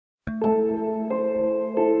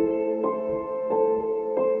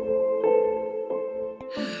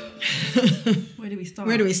Where do we start?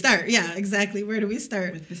 Where do we start? Yeah, exactly. Where do we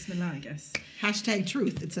start? With Bismillah, I guess. Hashtag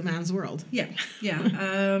truth. It's a man's world. Yeah.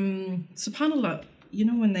 SubhanAllah, you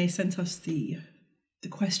know, when they sent us the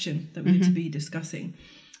question that we need to be discussing,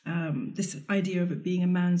 this idea of it being a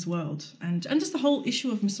man's world and just the whole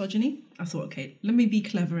issue of misogyny, I thought, okay, let me be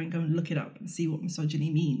clever and go and look it up and see what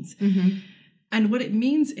misogyny means. And what it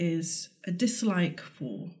means is a dislike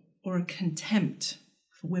for or a contempt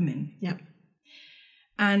for women. Yep.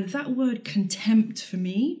 And that word contempt for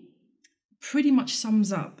me pretty much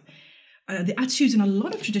sums up the attitudes in a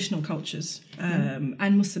lot of traditional cultures,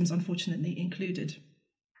 and Muslims unfortunately included.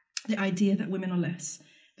 The idea that women are less,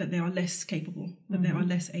 that they are less capable, that they are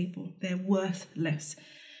less able, they're worth less.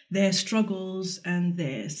 Their struggles and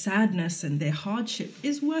their sadness and their hardship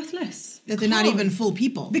is worth less. That they're not even full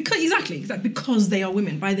people. Exactly, because they are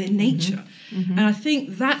women by their nature. And I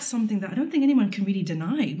think that's something that I don't think anyone can really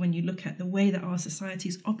deny when you look at the way that our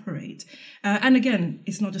societies operate. And again,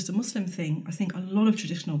 it's not just a Muslim thing. I think a lot of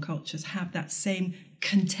traditional cultures have that same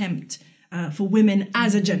contempt for women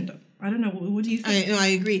as a gender. I don't know. What do you think? I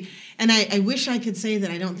agree. And I wish I could say that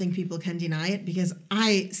I don't think people can deny it, because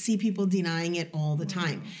I see people denying it all the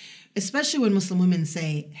time. Especially when Muslim women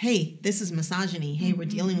say, hey, this is misogyny. Hey, we're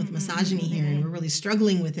dealing with misogyny here and we're really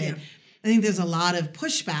struggling with it. I think there's a lot of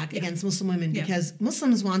pushback against Muslim women because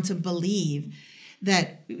Muslims want to believe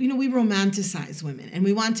that, you know, we romanticize women and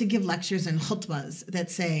we want to give lectures and khutbahs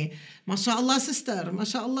that say, MashaAllah, sister,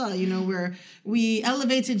 MashaAllah, you know, we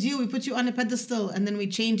elevated you, we put you on a pedestal, and then we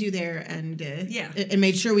chained you there and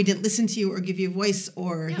made sure we didn't listen to you or give you a voice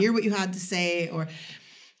or hear what you had to say.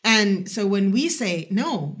 And so when we say,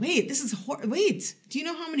 no, wait, this is wait, do you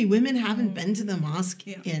know how many women haven't been to the mosque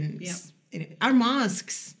in our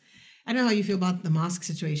mosques? I don't know how you feel about the mosque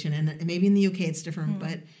situation, and maybe in the UK it's different,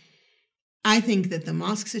 but I think that the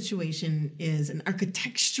mosque situation is an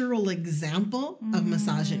architectural example of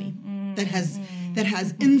misogyny that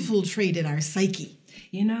has infiltrated our psyche.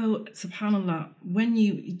 You know, subhanAllah,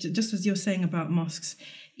 when just as you're saying about mosques,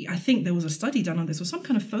 I think there was a study done on this, or some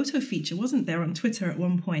kind of photo feature, wasn't there, on Twitter at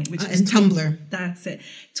one point? Which was Tumblr. That's it.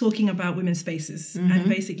 Talking about women's spaces. And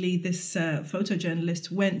basically this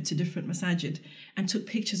photojournalist went to different masajid and took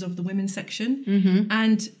pictures of the women's section.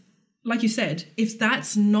 And like you said, if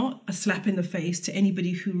that's not a slap in the face to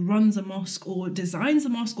anybody who runs a mosque or designs a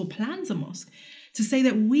mosque or plans a mosque, to say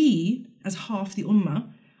that we, as half the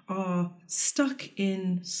ummah, are stuck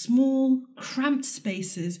in small, cramped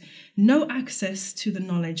spaces, no access to the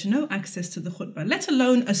knowledge, no access to the khutbah, let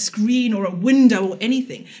alone a screen or a window or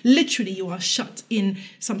anything. Literally, you are shut in,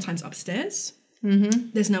 sometimes upstairs.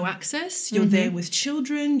 There's no access. You're there with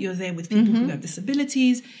children. You're there with people who have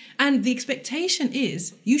disabilities. And the expectation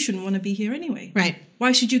is you shouldn't want to be here anyway. Right.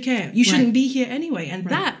 Why should you care? You shouldn't be here anyway. And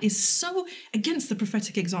that is so against the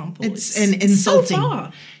prophetic example. It's insulting. So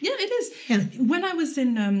far. Yeah, it is. Yeah. When I was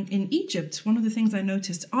in Egypt, one of the things I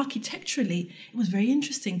noticed architecturally, it was very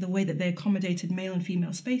interesting the way that they accommodated male and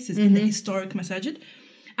female spaces in the historic masajid.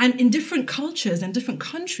 And in different cultures and different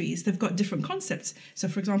countries, they've got different concepts. So,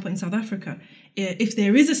 for example, in South Africa, if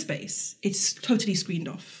there is a space, it's totally screened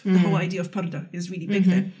off. The whole idea of parda is really big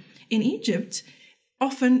there. In Egypt,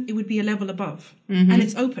 often it would be a level above and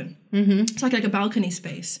it's open. It's like a balcony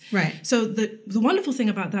space. Right. So the wonderful thing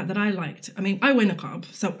about that I liked, I mean, I wear niqab,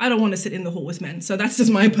 so I don't want to sit in the hall with men. So that's just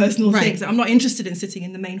my personal thing. So I'm not interested in sitting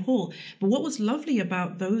in the main hall. But what was lovely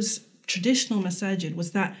about those traditional masajid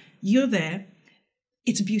was that you're there,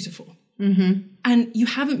 it's beautiful. And you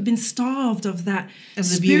haven't been starved of that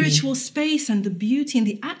spiritual space and the beauty and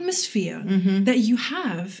the atmosphere that you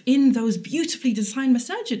have in those beautifully designed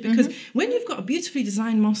masajid. Because when you've got a beautifully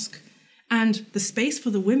designed mosque and the space for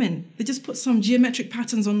the women, they just put some geometric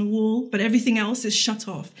patterns on the wall, but everything else is shut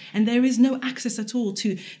off. And there is no access at all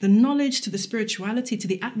to the knowledge, to the spirituality, to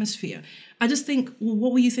the atmosphere. I just think, well,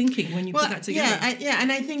 what were you thinking when you put that together?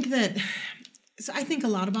 And I think that... So I think a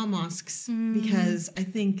lot about mosques because I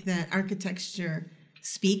think that architecture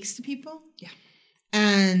speaks to people. Yeah.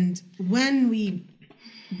 And when we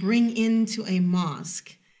bring into a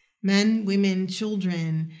mosque men, women,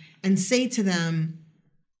 children, and say to them,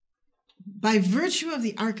 by virtue of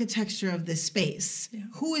the architecture of this space,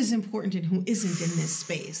 who is important and who isn't in this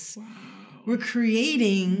space, we're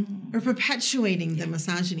creating or perpetuating the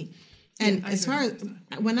misogyny. And as far as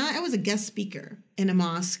when I was a guest speaker in a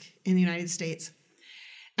mosque in the United States,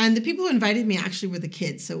 and the people who invited me actually were the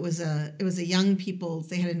kids. So it was a young people.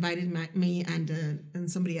 They had invited me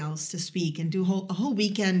and somebody else to speak and do a whole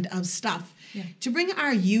weekend of stuff to bring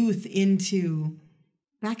our youth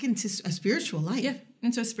back into a spiritual life. Yeah,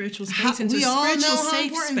 into a spiritual space. We all know how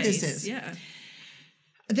important this is. Yeah.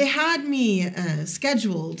 They had me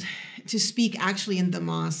scheduled to speak actually in the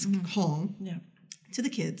mosque hall to the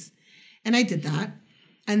kids. And I did that.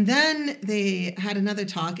 And then they had another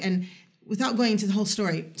talk, and without going into the whole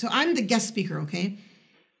story, so I'm the guest speaker, okay?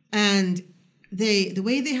 And the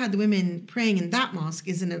way they had the women praying in that mosque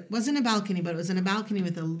wasn't a balcony, but it was in a balcony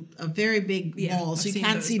with a very big wall, so you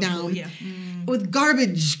can't see down, with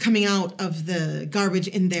garbage coming out of the garbage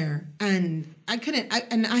in there. And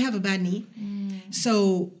I have a bad knee.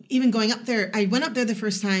 So even going up there, I went up there the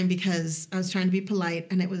first time because I was trying to be polite,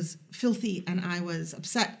 and it was filthy, and I was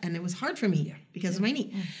upset, and it was hard for me because of my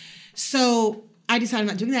knee. So I decided I'm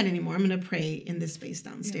not doing that anymore. I'm going to pray in this space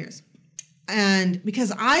downstairs. And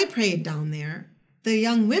because I prayed down there, the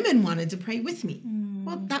young women wanted to pray with me.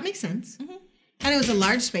 Well, that makes sense. And it was a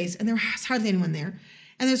large space, and there was hardly anyone there.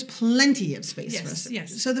 And there's plenty of space for us.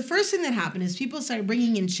 So the first thing that happened is people started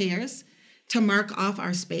bringing in chairs to mark off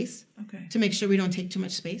our space, to make sure we don't take too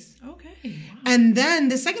much space. Wow. And then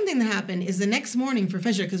the second thing that happened is the next morning for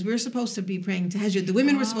Fajr, because we were supposed to be praying Tahajjud. The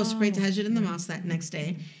women were supposed to pray Tahajjud in the mosque that next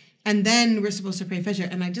day. And then we're supposed to pray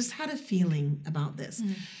Fajr. And I just had a feeling about this.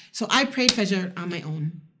 So I prayed Fajr on my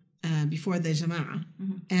own before the Jama'ah.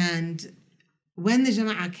 And when the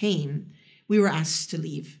Jama'ah came, we were asked to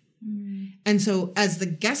leave. And so as the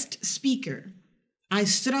guest speaker, I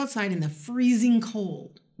stood outside in the freezing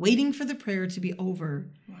cold, waiting for the prayer to be over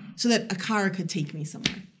so that a car could take me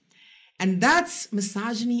somewhere. And that's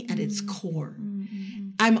misogyny at its core.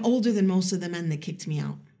 I'm older than most of the men that kicked me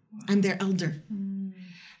out. I'm their elder.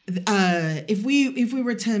 If we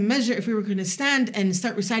were to measure, if we were going to stand and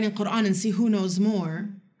start reciting Quran and see who knows more,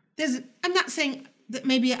 I'm not saying that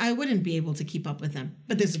maybe I wouldn't be able to keep up with them,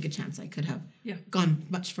 but there's a good chance I could have gone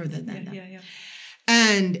much further than them.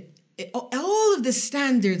 And all of the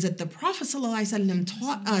standards that the Prophet ﷺ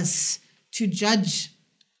taught us to judge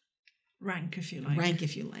rank, if you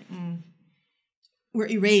like, were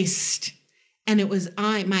erased, and it was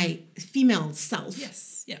my female self.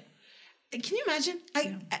 Can you imagine?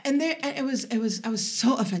 I was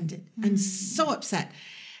so offended and so upset.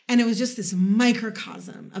 And it was just this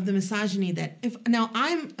microcosm of the misogyny that now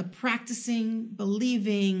I'm a practicing,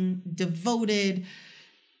 believing, devoted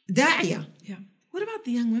da'iyah. What about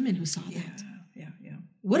the young women who saw that?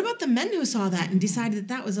 What about the men who saw that and decided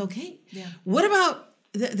that was okay? What about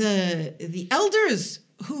the elders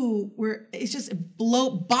who were, it's just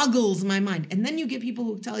boggles my mind. And then you get people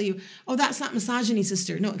who tell you, oh, that's not misogyny,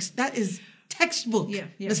 sister. No, that is textbook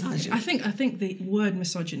misogyny. I think the word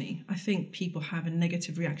misogyny, I think people have a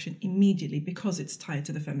negative reaction immediately because it's tied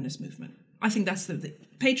to the feminist movement. I think that's the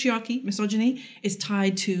patriarchy, misogyny, is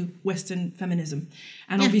tied to Western feminism.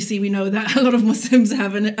 And obviously we know that a lot of Muslims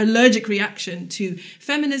have an allergic reaction to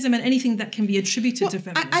feminism and anything that can be attributed to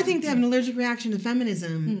feminism. I think they have an allergic reaction to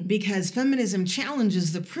feminism because feminism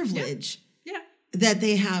challenges the privilege that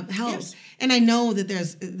they have held. And I know that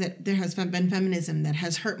there has been feminism that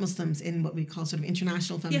has hurt Muslims in what we call sort of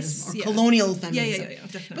international feminism or colonial feminism.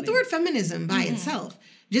 Definitely. But the word feminism by itself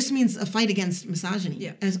just means a fight against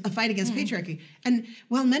misogyny, a fight against patriarchy. And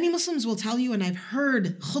while many Muslims will tell you, and I've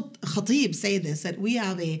heard Khatib say this, that we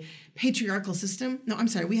have a patriarchal system. No, I'm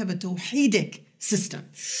sorry, we have a tawhidic system.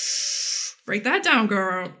 Break that down,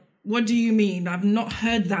 girl. What do you mean? I've not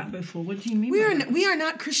heard that before. What do you mean? We are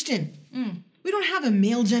not Christian. We don't have a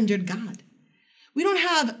male-gendered God. We don't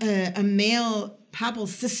have a male papal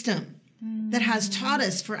system that has taught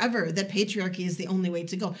us forever that patriarchy is the only way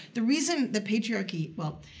to go. The reason that patriarchy,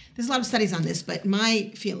 well, there's a lot of studies on this, but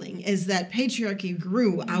my feeling is that patriarchy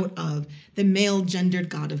grew out of the male-gendered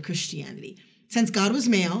God of Christianity. Since God was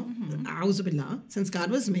male, since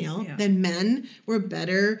God was male, then men were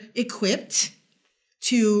better equipped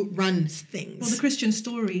to run things. Well, the Christian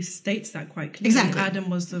story states that quite clearly. Exactly. Adam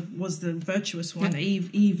was the virtuous one.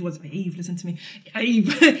 Eve was listen to me.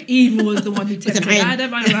 Eve was the one who tempted Adam.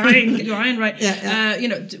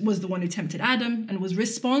 Was the one who tempted Adam and was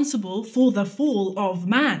responsible for the fall of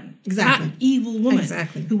man. Exactly. That evil woman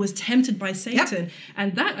who was tempted by Satan.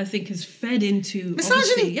 And that, I think, has fed into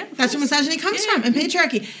misogyny. That's where misogyny comes from, and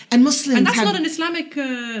patriarchy. And Muslims and that's not an Islamic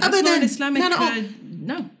no.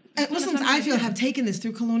 Muslims, I feel, have taken this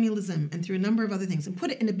through colonialism and through a number of other things and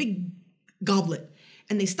put it in a big goblet.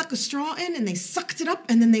 And they stuck a straw in and they sucked it up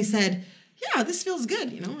and then they said, yeah, this feels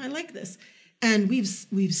good. I like this. And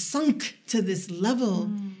we've sunk to this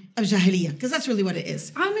level of jahiliyyah, because that's really what it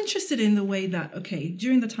is. I'm interested in the way that,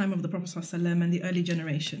 during the time of the Prophet ﷺ and the early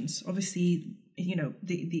generations, obviously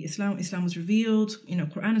the Islam was revealed,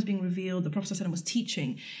 Quran was being revealed, the Prophet ﷺ was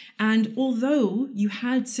teaching. And although you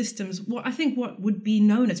had systems, what would be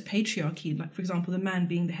known as patriarchy, like, for example, the man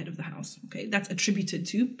being the head of the house, okay, that's attributed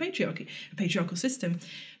to patriarchy, a patriarchal system.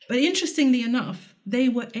 But interestingly enough, they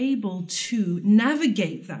were able to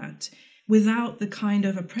navigate that without the kind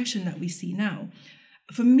of oppression that we see now.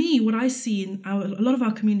 For me, what I see in a lot of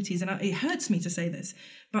our communities, and it hurts me to say this,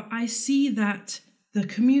 but I see that the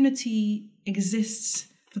community exists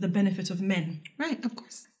for the benefit of men. Right, of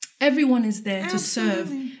course. Everyone is there to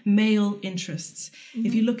serve male interests.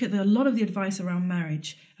 If you look at a lot of the advice around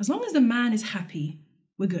marriage, as long as the man is happy,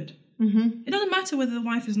 we're good. It doesn't matter whether the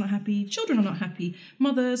wife is not happy, children are not happy,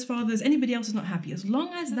 mothers, fathers, anybody else is not happy. As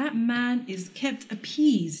long as that man is kept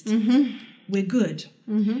appeased, we're good.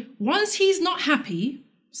 Once he's not happy,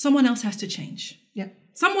 someone else has to change.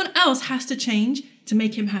 Someone else has to change to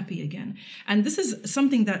make him happy again. And this is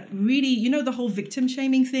something that really, the whole victim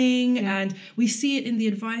shaming thing, and we see it in the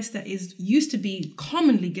advice that used to be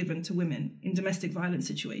commonly given to women in domestic violence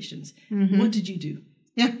situations. What did you do?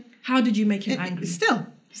 How did you make him angry?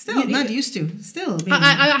 Still, not used to. Still.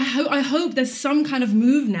 I hope there's some kind of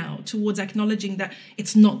move now towards acknowledging that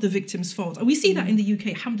it's not the victim's fault. We see that in the UK,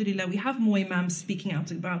 alhamdulillah, we have more imams speaking out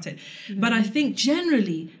about it. But I think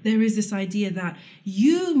generally there is this idea that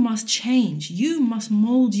you must change, you must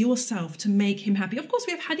mold yourself to make him happy. Of course,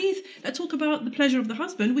 we have hadith that talk about the pleasure of the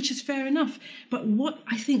husband, which is fair enough. But what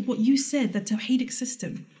you said, the tawheedic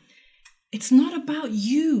system, it's not about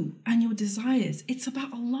you and your desires. It's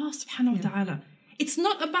about Allah subhanahu wa ta'ala. It's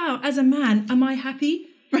not about, as a man, am I happy?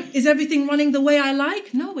 Is everything running the way I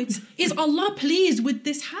like? No, is Allah pleased with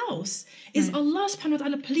this house? Is Allah subhanahu wa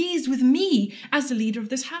ta'ala pleased with me as the leader of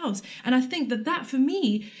this house? And I think that for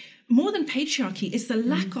me, more than patriarchy, is the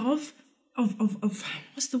lack of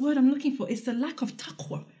what's the word I'm looking for? It's the lack of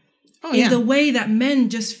taqwa. The way that men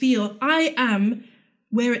just feel, I am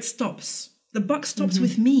where it stops. The buck stops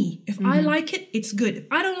with me. If I like it, it's good. If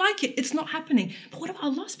I don't like it, it's not happening. But what about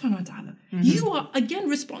Allah subhanahu wa ta'ala? You are, again,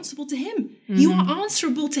 responsible to him. You are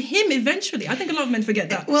answerable to him eventually. I think a lot of men forget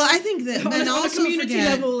that. Well, I think that men also on a community forget,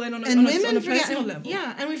 level and on a personal level.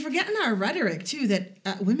 Yeah, and we forget in our rhetoric, too, that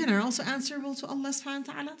women are also answerable to Allah subhanahu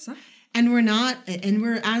wa ta'ala. And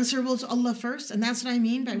we're answerable to Allah first. And that's what I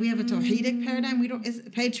mean by we have a tawheedic paradigm.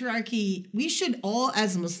 Patriarchy. We should all,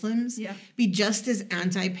 as Muslims, be just as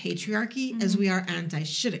anti-patriarchy as we are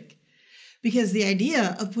anti-shirk. Because the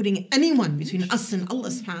idea of putting anyone between us and Allah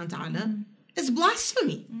subhanahu wa ta'ala is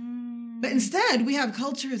blasphemy. But instead, we have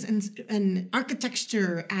cultures and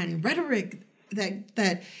architecture and rhetoric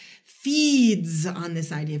that feeds on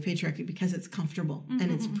this idea of patriarchy because it's comfortable and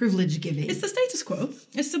it's privilege giving. It's the status quo.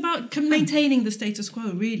 It's about maintaining the status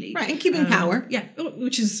quo, really. Right, and keeping power. Yeah,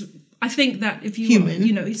 which is, I think that if you human.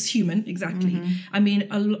 It's human, exactly. I mean,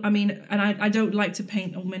 and I don't like to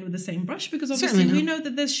paint all men with the same brush because obviously we know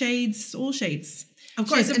that there's shades, all shades. Of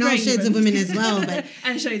course, and all shades of women as well. But,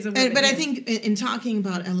 and shades of women. But I think in talking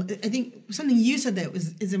about, I think something you said that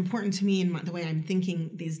is important to me in the way I'm thinking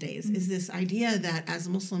these days is this idea that as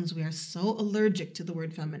Muslims, we are so allergic to the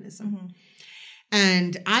word feminism.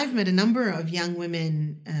 And I've met a number of young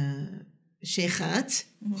women, sheikhat,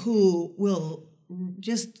 who will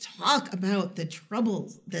just talk about the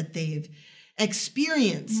troubles that they've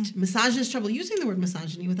experienced, misogynist trouble, using the word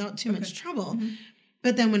misogyny without too much trouble.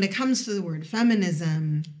 But then when it comes to the word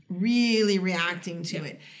feminism, really reacting to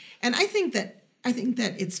it. And I think that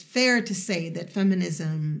it's fair to say that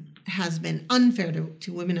feminism has been unfair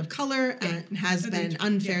to women of color and has been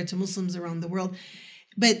unfair to Muslims around the world.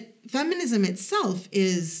 But feminism itself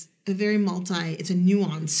is a very it's a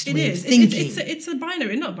nuanced way of thinking. It's a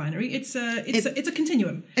binary, not binary. It's a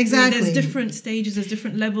continuum. Exactly. There's different stages, there's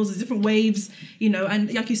different levels, there's different waves,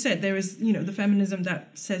 and like you said, there is, the feminism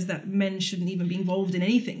that says that men shouldn't even be involved in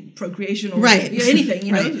anything, procreation or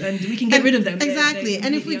anything, and we can get rid of them. Exactly.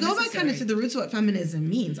 And if we go back kind of to the roots of what feminism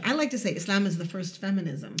means, I like to say Islam is the first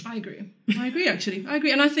feminism. I agree, actually. I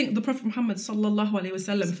agree. And I think the Prophet Muhammad sallallahu alaihi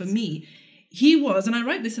wasallam, for me, he was, and I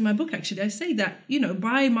write this in my book actually, I say that,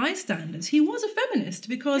 by my standards, he was a feminist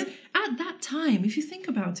because at that time, if you think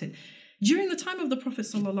about it, during the time of the Prophet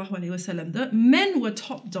sallallahu alaihi wasallam, the men were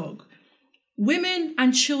top dog. Women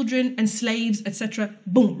and children and slaves, etc.,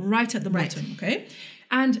 boom, right at the bottom, okay?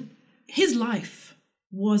 And his life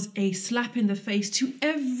was a slap in the face to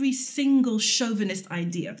every single chauvinist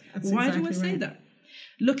idea. Why do I say that?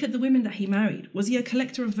 Look at the women that he married. Was he a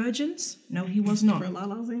collector of virgins? No, he was not.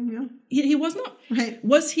 He was not. Right.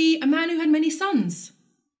 Was he a man who had many sons?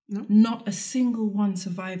 No. Not a single one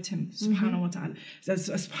survived him. Subhanahu wa ta'ala.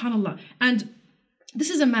 Subhanallah. And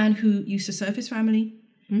this is a man who used to serve his family.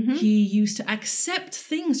 He used to accept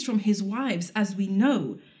things from his wives, as we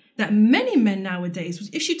know that many men nowadays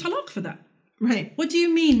would issue talaq for that. Right. What do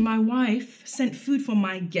you mean? My wife sent food for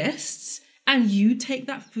my guests and you take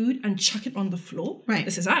that food and chuck it on the floor? Right.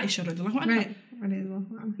 This is Aisha radiallahu anha. Right.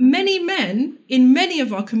 Many men in many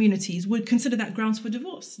of our communities would consider that grounds for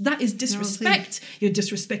divorce. That is disrespect. You've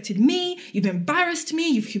disrespected me. You've embarrassed me.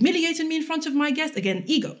 You've humiliated me in front of my guests. Again,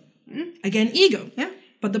 ego. Again, ego. Yeah.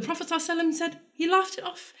 But the Prophet ﷺ said, he laughed it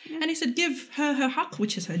off. And he said, give her her haqq,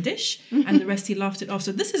 which is her dish. And the rest he laughed it off.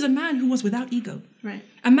 So this is a man who was without ego. Right.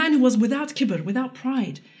 A man who was without kibr, without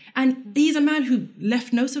pride. And he's a man who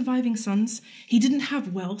left no surviving sons. He didn't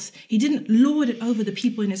have wealth. He didn't lord it over the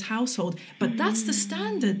people in his household. But that's the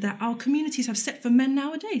standard that our communities have set for men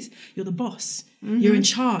nowadays. You're the boss. You're in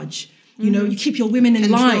charge. You know, you keep your women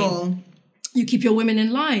in line. You keep your women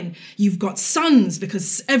in line. You've got sons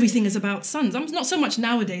because everything is about sons. Not so much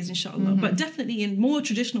nowadays, inshallah, but definitely in more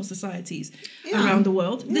traditional societies around the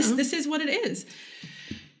world. This is what it is.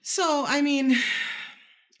 So, I mean,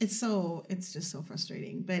 it's just so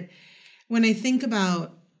frustrating. But when I think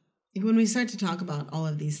about, when we start to talk about all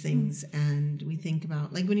of these things and we think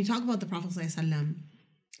about, like when you talk about the Prophet ﷺ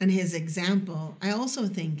and his example, I also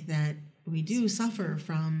think that we do suffer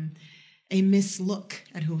from a mislook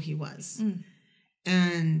at who he was.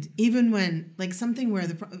 And even when, like something where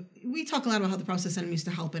we talk a lot about how the Prophet ﷺ used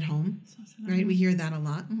to help at home, right? We hear that a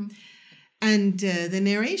lot. And the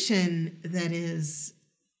narration that is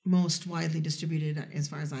most widely distributed, as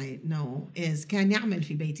far as I know, is كان يعمل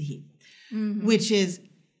في بيته, which is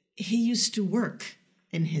he used to work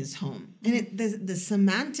in his home. And the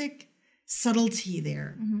semantic subtlety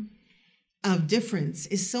there of difference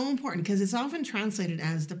is so important because it's often translated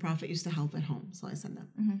as the Prophet used to help at home.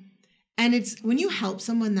 And it's when you help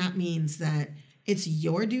someone, that means that it's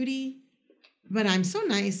your duty, but I'm so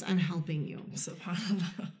nice, I'm helping you.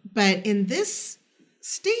 SubhanAllah. But in this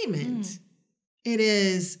statement, it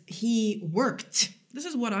is he worked. This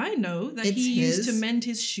is what I know, that he used to mend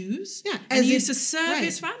his shoes. Yeah, and he used to serve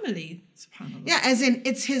his family. SubhanAllah. Yeah, as in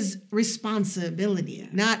it's his responsibility,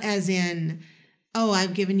 not as in, oh,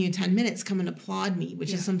 I've given you 10 minutes, come and applaud me,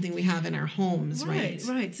 which is something we have in our homes, right?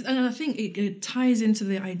 Right. And I think it ties into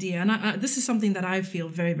the idea, and this is something that I feel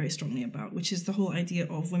very, very strongly about, which is the whole idea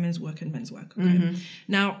of women's work and men's work. Okay?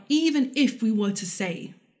 Now, even if we were to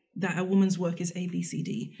say that a woman's work is A, B, C,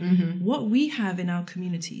 D, what we have in our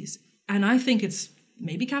communities, and I think it's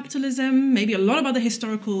maybe capitalism, maybe a lot of other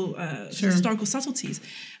historical subtleties,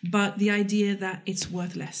 but the idea that it's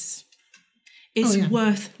worth less. It's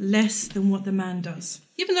worth less than what the man does,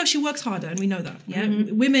 even though she works harder, and we know that.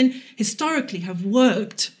 Women historically have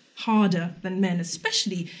worked harder than men,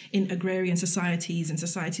 especially in agrarian societies and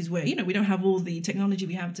societies where we don't have all the technology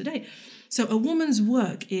we have today. So a woman's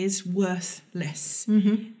work is worth less.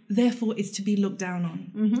 Therefore, it's to be looked down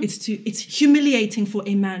on. It's humiliating for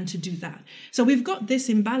a man to do that. So we've got this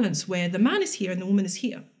imbalance where the man is here and the woman is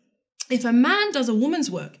here. If a man does a woman's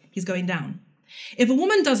work, he's going down. If a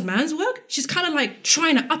woman does man's work, she's kind of like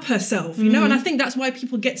trying to up herself, and I think that's why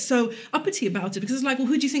people get so uppity about it, because it's like, well,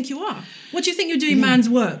 who do you think you are? What do you think you're doing man's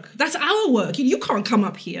work? That's our work. You can't come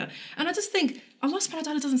up here. And I just think Allah subhanahu wa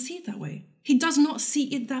ta'ala doesn't see it that way. He does not see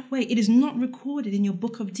it that way. It is not recorded in your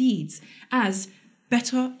book of deeds as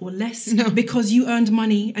better or less because you earned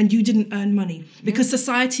money and you didn't earn money, because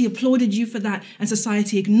society applauded you for that and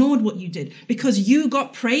society ignored what you did, because you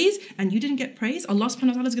got praise and you didn't get praise. Allah subhanahu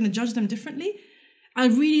wa ta'ala is going to judge them differently. I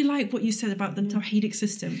really like what you said about the tawheedic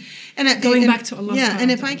system, and going back to Allah. Yeah, and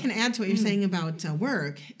if I can add to what you're saying about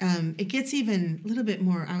work, it gets even a little bit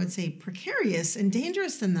more, I would say, precarious and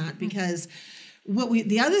dangerous than that, because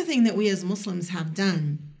the other thing that we as Muslims have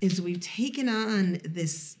done is we've taken on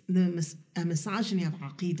a misogyny of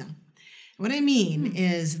aqidah. What I mean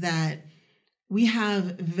is that we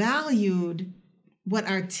have valued what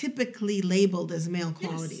are typically labeled as male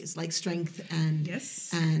qualities, like strength and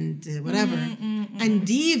whatever, and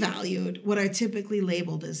devalued what are typically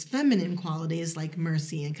labeled as feminine qualities, like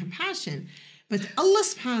mercy and compassion. But Allah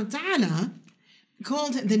subhanahu wa ta'ala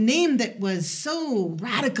called the name that was so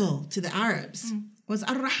radical to the Arabs was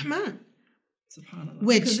Ar-Rahman. SubhanAllah.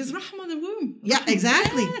 Which, because it's Rahma, the womb. Yeah,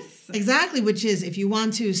 exactly. Yes. Exactly, which is, if you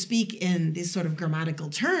want to speak in these sort of grammatical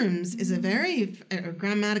terms, is a very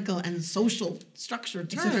grammatical and social structured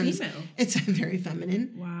terms. It's a very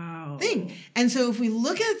feminine thing. And so if we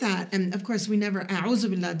look at that, and of course we never,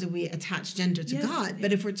 a'udhu billah, do we attach gender to God,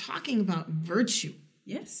 but if we're talking about virtue,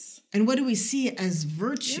 and what do we see as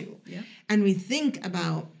virtue, and we think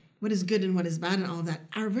about what is good and what is bad and all of that,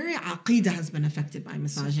 our very aqidah has been affected by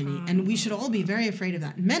misogyny. And we should all be very afraid of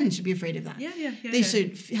that. Men should be afraid of that. They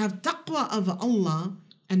should have taqwa of Allah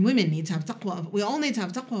and women need to have taqwa. We all need to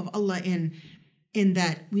have taqwa of Allah in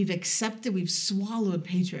that we've swallowed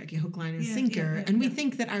patriarchy, hook, line, and sinker, and we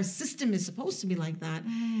think that our system is supposed to be like that,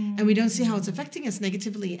 and we don't see how it's affecting us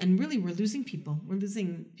negatively, and really we're losing people. We're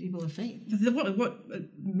losing people of faith. What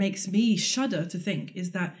makes me shudder to think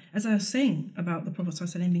is that, as I was saying about the Prophet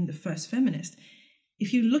ﷺ being the first feminist,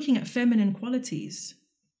 if you're looking at feminine qualities,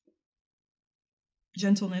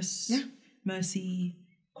 gentleness, mercy,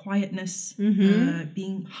 quietness,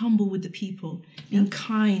 being humble with the people, being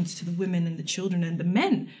kind to the women and the children and the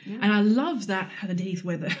men. Yeah. And I love that hadith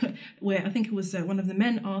where I think it was one of the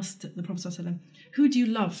men asked the Prophet ﷺ, who do you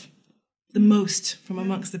love the most from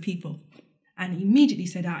amongst the people? And he immediately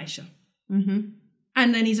said Aisha.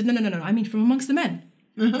 And then he said, no, I mean from amongst the men.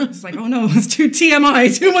 It's like, oh no, it's too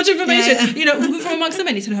TMI, too much information. You know, who from amongst the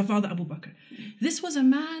men? He said her father, Abu Bakr. This was a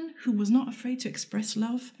man who was not afraid to express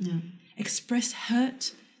love, express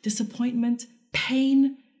hurt, disappointment,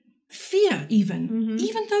 pain, fear even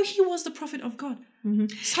though he was the Prophet of God.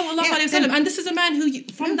 Sallallahu alayhi wa sallam. And this is a man who,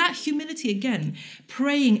 from that humility again,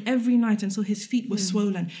 praying every night until his feet were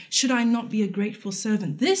swollen. Should I not be a grateful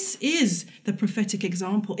servant? This is the prophetic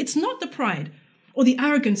example. It's not the pride or the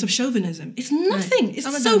arrogance of chauvinism. It's nothing.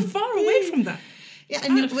 It's so far away from that. Yeah,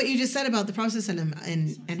 and what you just said about the Prophet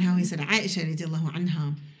and how he said Aisha radiallahu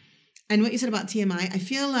anha, and what you said about TMI,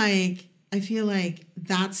 I feel like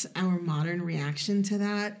that's our modern reaction to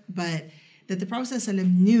that, but that the Prophet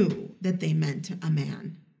knew that they meant a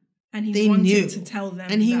man. And he wanted to tell them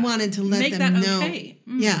and he wanted to let them know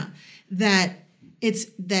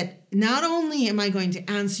that not only am I going to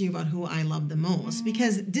answer you about who I love the most,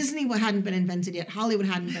 because Disney hadn't been invented yet, Hollywood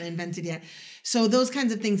hadn't been invented yet. So those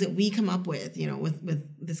kinds of things that we come up with, you know, with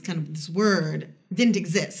this kind of this word didn't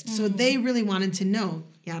exist. So they really wanted to know,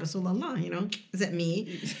 Ya Rasulullah, you know, is that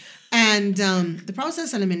me? And the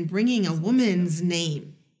Prophet in bringing a woman's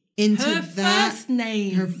name into her first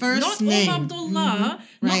name, not Abdullah,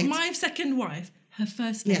 not my second wife, her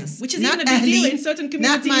first name, which is not even a big deal in certain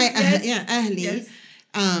communities. Not my ahli.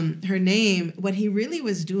 Her name. What he really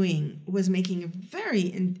was doing was making a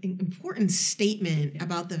very important statement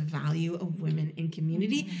about the value of women in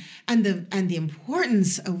community and the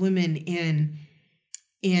importance of women in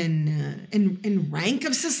rank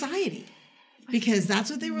of society. Because that's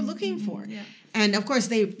what they were looking for. Yeah. And of course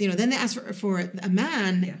then they asked for a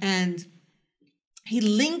man, and he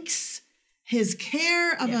links his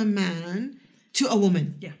care of a man to a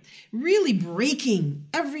woman. Yeah. Really breaking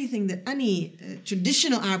everything that any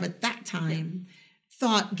traditional Arab at that time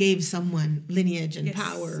thought gave someone lineage and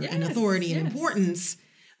power and authority and importance.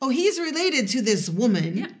 Oh, he's related to this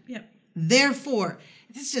woman. Therefore,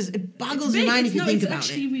 it boggles your mind if you think about it. It's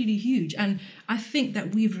actually really huge. And I think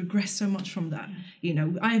that we've regressed so much from that. You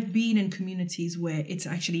know, I've been in communities where it's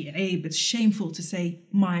actually, it's shameful to say,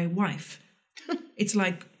 my wife. It's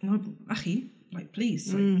like, no, akhi, like,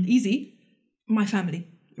 please, like, easy, my family.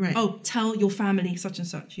 Right. Oh, tell your family such and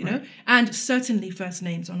such, you know? And certainly first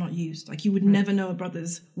names are not used. Like, you would never know a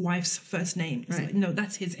brother's wife's first name. It's like, no,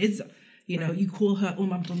 that's his Izza. You know, you call her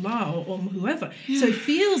Abdullah or whoever. So it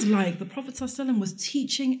feels like the Prophet ﷺ was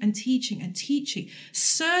teaching and teaching and teaching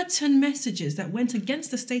certain messages that went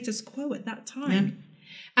against the status quo at that time.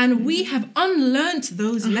 And we have unlearned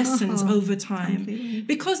those lessons over time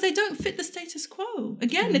because they don't fit the status quo.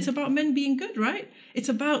 Again, it's about men being good, right? It's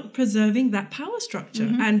about preserving that power structure.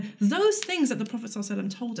 And those things that the Prophet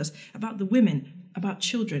ﷺ told us about the women, about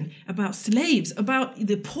children, about slaves, about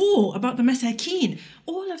the poor, about the masakeen,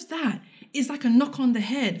 all of that is like a knock on the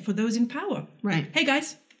head for those in power. Right. Hey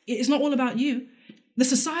guys, it's not all about you. The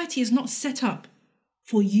society is not set up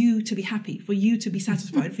for you to be happy, for you to be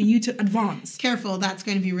satisfied, for you to advance. Careful, that's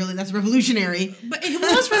revolutionary. But it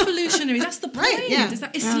was revolutionary. That's the point. Right, yeah. Is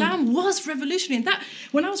that Islam was revolutionary. And that,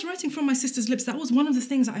 when I was writing From My Sister's Lips, that was one of the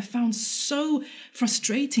things that I found so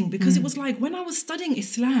frustrating, because it was like, when I was studying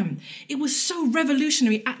Islam, it was so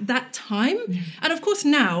revolutionary at that time. And of course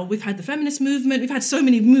now, we've had the feminist movement, we've had so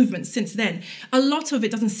many movements since then. A lot of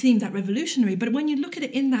it doesn't seem that revolutionary. But when you look at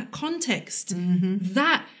it in that context,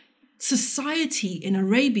 that society in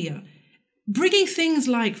Arabia, bringing things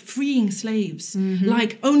like freeing slaves,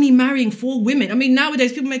 like only marrying 4 women. I mean,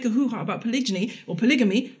 nowadays people make a hoo-ha about polygyny or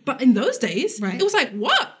polygamy, but in those days, it was like,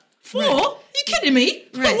 what? 4? Are you kidding me?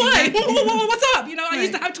 Right. Why? Exactly. What's up? You know, I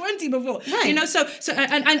used to have 20 before. Right. You know, so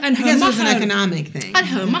and her because mahr, it was an economic thing. and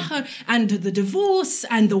her mahr, and the divorce,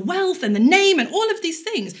 and the wealth, and the name, and all of these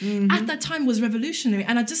things at that time was revolutionary.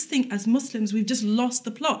 And I just think, as Muslims, we've just lost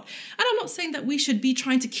the plot. And I'm not saying that we should be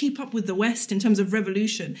trying to keep up with the West in terms of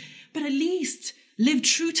revolution, but at least live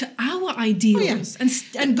true to our ideals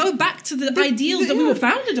and go back to the ideals that we were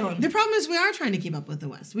founded on. The problem is we are trying to keep up with the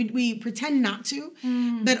West. We pretend not to,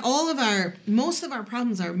 but most of our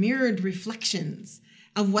problems are mirrored reflections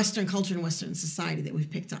of Western culture and Western society that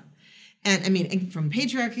we've picked up. And I mean, from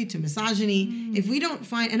patriarchy to misogyny, if we don't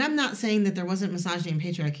find, and I'm not saying that there wasn't misogyny and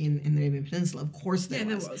patriarchy in the Arabian Peninsula, of course there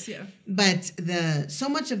was. Yeah. But so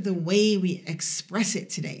much of the way we express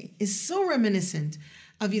it today is so reminiscent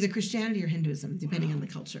of either Christianity or Hinduism, depending on the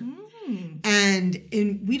culture. And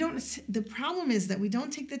the problem is that we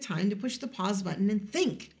don't take the time to push the pause button and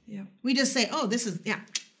think. Yeah. We just say, oh, that's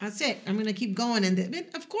it. I'm going to keep going. And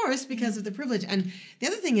of course, because of the privilege. And the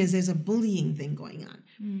other thing is there's a bullying thing going on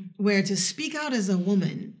where to speak out as a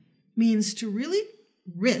woman means to really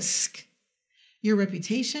risk your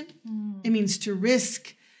reputation. It means to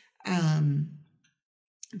risk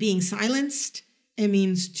being silenced. It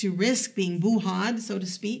means to risk being boo-hawed, so to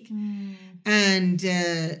speak, and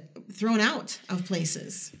thrown out of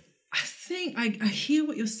places. I think I hear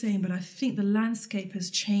what you're saying, but I think the landscape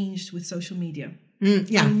has changed with social media.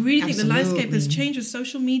 Yeah, I really think the landscape has changed with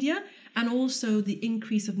social media and also the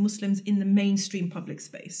increase of Muslims in the mainstream public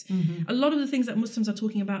space. A lot of the things that Muslims are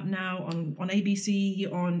talking about now on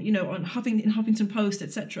ABC, on Huffington Post,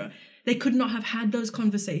 etc., they could not have had those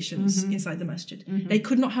conversations inside the masjid. They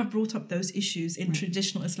could not have brought up those issues in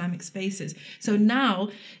traditional Islamic spaces. So now,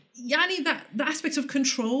 the aspect of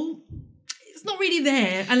control, it's not really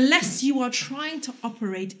there unless you are trying to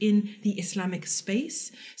operate in the Islamic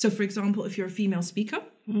space. So, for example, if you're a female speaker,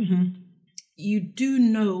 you do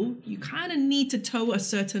know you kind of need to toe a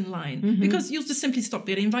certain line because you'll just simply stop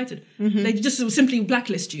getting invited. They just will simply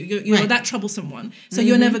blacklist you. You're that troublesome one. So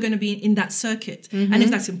you're never going to be in that circuit. And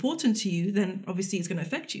if that's important to you, then obviously it's going to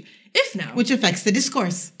affect you. Which affects the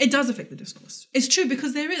discourse. It does affect the discourse. It's true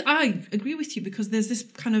because I agree with you because there's this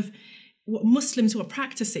kind of what Muslims who are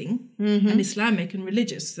practicing and Islamic and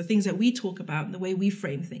religious, the things that we talk about and the way we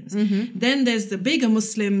frame things. Then there's the bigger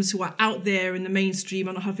Muslims who are out there in the mainstream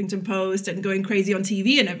on a Huffington Post and going crazy on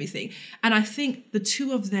TV and everything. And I think the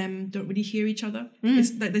two of them don't really hear each other.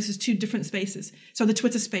 It's like this is two different spaces. So the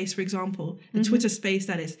Twitter space, for example, the Twitter space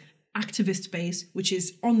that is activist space, which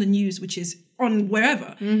is on the news, which is on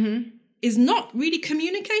wherever, is not really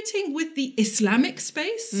communicating with the Islamic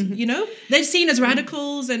space. They're seen as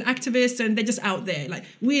radicals and activists, and they're just out there. Like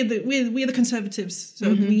we're the conservatives,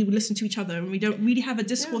 so we listen to each other, and we don't really have a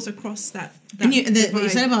discourse across that. What you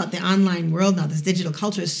said about the online world now, this digital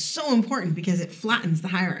culture, is so important because it flattens the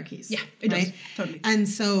hierarchies. Yeah, it does totally. And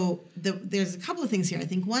so there's a couple of things here. I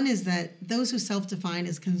think one is that those who self-define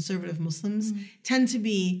as conservative Muslims tend to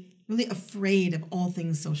be really afraid of all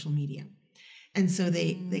things social media. And so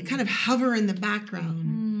they kind of hover in the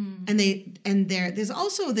background, and there's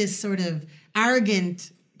also this sort of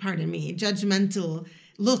arrogant, judgmental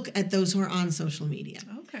look at those who are on social media.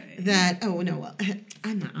 Okay. That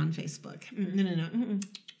I'm not on Facebook. No.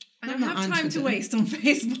 I don't have time to waste on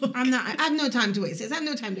Facebook. I have no time to waste. I have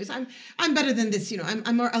no time to waste. I'm better than this.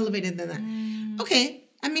 I'm more elevated than that. Okay.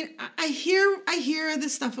 I mean, I hear the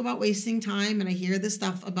stuff about wasting time, and I hear the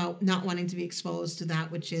stuff about not wanting to be exposed to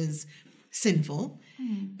that which is sinful,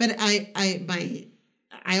 but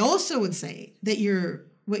I also would say that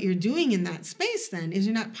what you're doing in that space then is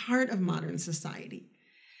you're not part of modern society,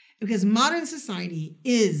 because modern society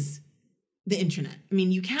is the internet. I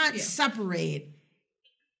mean, you can't separate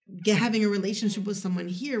having a relationship with someone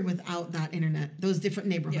here without that internet, those different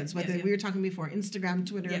neighborhoods, whether we were talking before, Instagram,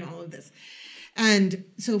 Twitter, and all of this. And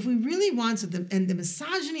so if we really want to, the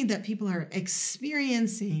misogyny that people are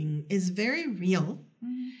experiencing is very real.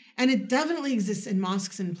 And it definitely exists in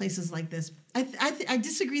mosques and places like this. I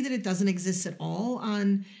disagree that it doesn't exist at all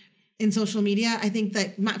in social media. I think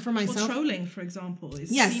that for myself... Well, trolling, for example,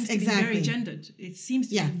 seems to be very gendered. It seems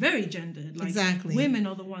to be very gendered. Like, women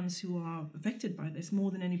are the ones who are affected by this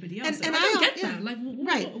more than anybody else. And I don't get that. Like,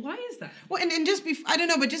 why is that? Well, and just before, I don't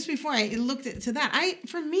know, but just before I looked to that, I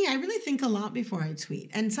really think a lot before I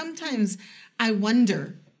tweet. And sometimes I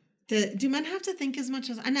wonder... Do men have to think as much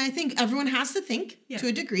as... And I think everyone has to think to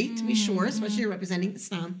a degree, to be sure, especially representing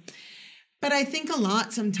Islam. But I think a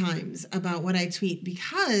lot sometimes about what I tweet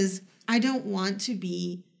because I don't want to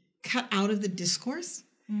be cut out of the discourse.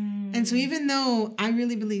 And so even though I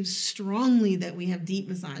really believe strongly that we have deep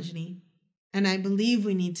misogyny, and I believe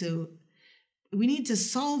we need to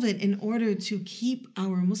solve it in order to keep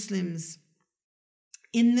our Muslims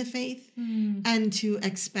in the faith and to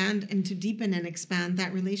expand and to deepen and expand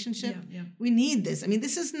that relationship. We need this. I mean,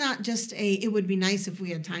 this is not just it would be nice if we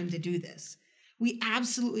had time to do this. We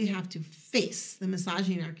absolutely have to face the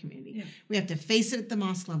misogyny in our community. We have to face it at the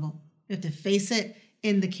mosque level. We have to face it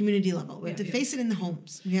in the community level. We have to face it in the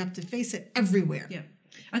homes. We have to face it everywhere. Yeah.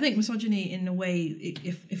 I think misogyny, in a way,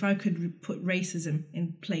 if I could put racism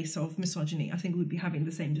in place of misogyny, I think we'd be having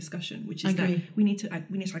the same discussion, which is that we need to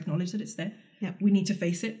acknowledge that it's there. Yeah. We need to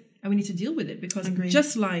face it and we need to deal with it, because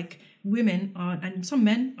just like women are, and some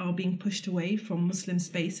men are being pushed away from Muslim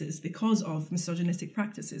spaces because of misogynistic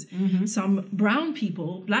practices. Some brown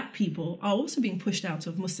people, black people are also being pushed out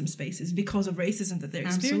of Muslim spaces because of racism that they're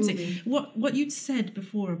experiencing. What you'd said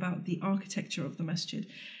before about the architecture of the masjid,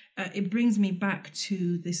 it brings me back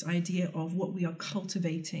to this idea of what we are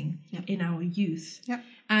cultivating in our youth.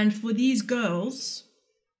 And for these girls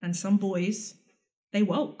and some boys, they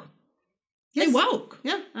woke. Yes. They woke.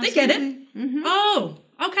 Yeah, absolutely. They get it. Oh,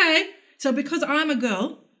 okay. So because I'm a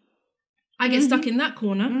girl, I get stuck in that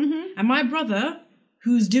corner, and my brother,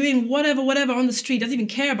 who's doing whatever on the street, doesn't even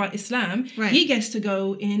care about Islam, he gets to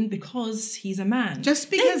go in because he's a man. Just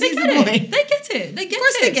because he's a boy. They get it. They get it. Of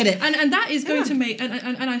course they get it. And that is going to make,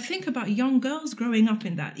 and I think about young girls growing up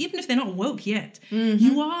in that, even if they're not woke yet,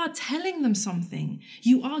 you are telling them something.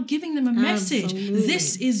 You are giving them a message. Absolutely.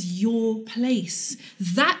 This is your place.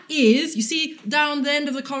 That is, you see, down the end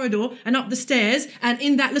of the corridor and up the stairs and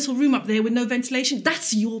in that little room up there with no ventilation,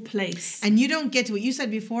 that's your place. And you don't get to what you said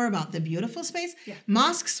before about the beautiful space. Yeah.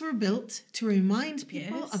 Mosques were built to remind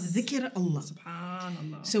people of dhikr Allah.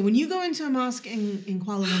 SubhanAllah. So when you go into a mosque in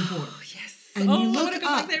Kuala Lumpur, and you look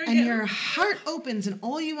up and your heart opens and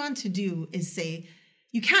all you want to do is say,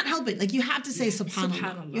 you can't help it. Like you have to say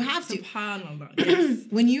SubhanAllah. You have to. SubhanAllah. Yes.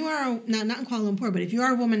 When you are, not in Kuala Lumpur, but if you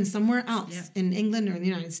are a woman somewhere else in England or in the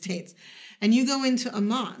United States, and you go into a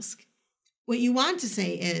mosque, what you want to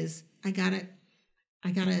say is, I gotta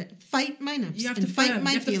fight my nafs and fight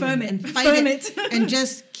my feeling and fight it and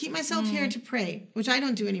just keep myself here to pray, which I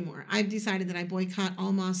don't do anymore. I've decided that I boycott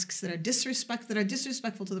all mosques that are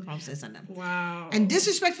disrespectful to the Prophet ﷺ. Wow. And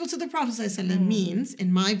disrespectful to the Prophet ﷺ means,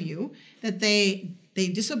 in my view, that they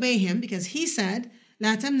disobey him, because he said,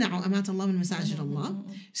 "La tamna'u amat Allah min masajid Allah."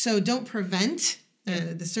 So don't prevent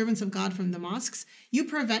the servants of God from the mosques. You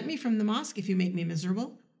prevent me from the mosque if you make me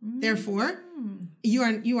miserable. Therefore,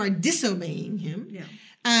 you are disobeying him. Yeah.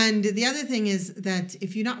 And the other thing is that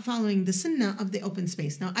if you're not following the sunnah of the open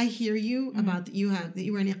space. Now, I hear you about that you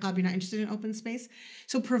were in niqab, you're not interested in open space.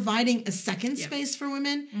 So providing a second space for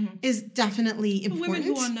women is definitely important.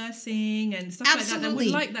 Women who are nursing and stuff like that would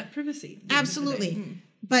like that privacy. Absolutely.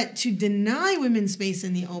 But to deny women space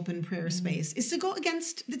in the open prayer space is to go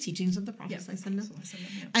against the teachings of the Prophet.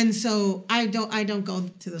 And so I don't go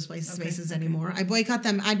to those spaces anymore. I boycott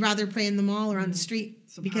them. I'd rather pray in the mall or on the street,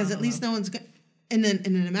 because at least no one's in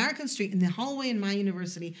an American street, in the hallway in my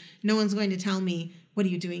university, no one's going to tell me, what are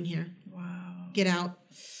you doing here? Wow. Get out.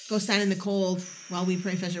 Go stand in the cold while we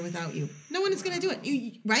pray Fajr without you. No one is going to do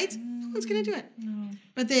it. Right? No one's going to do it. No.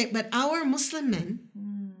 But our Muslim men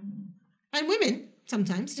and women,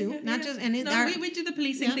 sometimes too, not just we do the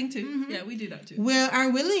policing thing too. Yeah, we do that too. We are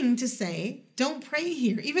willing to say, don't pray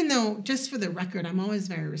here, even though, just for the record, I'm always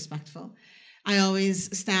very respectful. I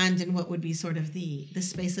always stand in what would be sort of the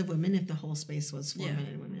space of women if the whole space was for men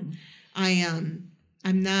and women.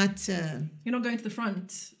 I'm not. You're not going to the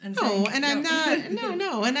front and no, and I'm not.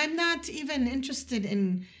 No, and I'm not even interested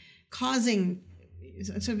in causing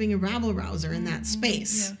sort of being a rabble rouser in that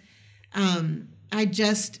space. Yeah. I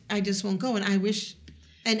just won't go, and I wish.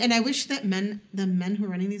 And I wish that the men who are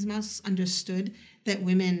running these mosques understood that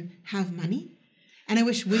women have money. And I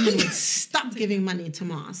wish women would stop giving money to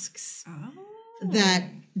mosques that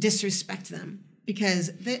disrespect them,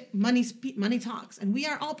 because money talks. And we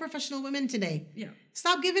are all professional women today. Yeah.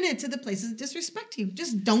 Stop giving it to the places that disrespect you.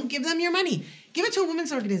 Just don't give them your money. Give it to a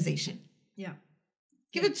women's organization. Yeah.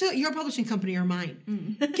 Give it to your publishing company or mine.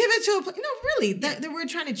 Give it to really. That we're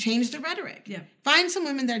trying to change the rhetoric. Yeah. Find some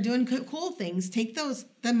women that are doing cool things. Take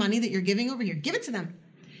the money that you're giving over here. Give it to them.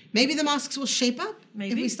 Maybe the mosques will shape up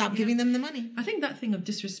if we stop giving them the money. I think that thing of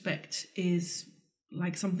disrespect is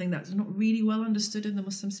like something that's not really well understood in the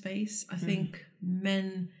Muslim space. I think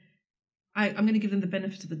men, I'm going to give them the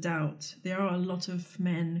benefit of the doubt. There are a lot of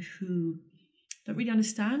men who don't really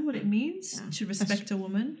understand what it means to respect a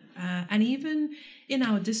woman. And even in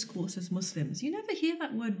our discourse as Muslims, you never hear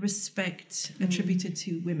that word respect attributed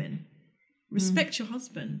to women. Respect your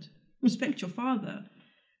husband, respect your father,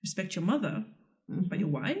 respect your mother, but your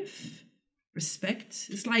wife, respect.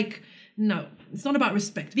 It's like, no, it's not about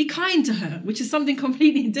respect. Be kind to her, which is something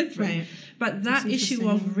completely different. Right. But that issue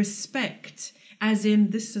of respect, as in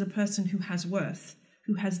this is a person who has worth,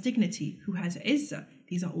 who has dignity, who has izzah,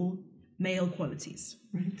 these are all male qualities.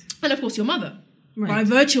 Right. And of course, your mother. by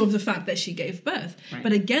virtue of the fact that she gave birth. Right.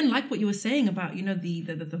 But again, like what you were saying about,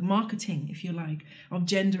 the marketing, if you like, of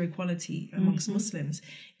gender equality amongst Muslims,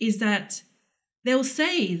 is that they'll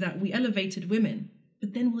say that we elevated women,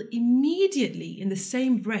 but then will immediately in the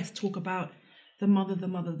same breath talk about the mother, the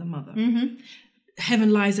mother, the mother.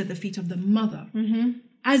 Heaven lies at the feet of the mother.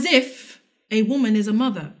 As if a woman is a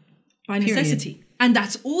mother by necessity. And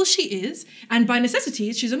that's all she is. And by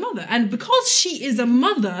necessity, she's a mother. And because she is a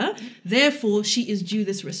mother, therefore she is due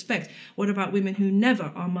this respect. What about women who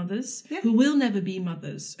never are mothers, who will never be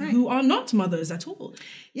mothers, who are not mothers at all?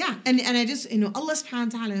 Yeah, and I just, Allah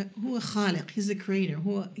subhanahu wa ta'ala, huwa khaliq, He's the creator.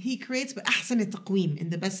 He creates بأحسن التقويم,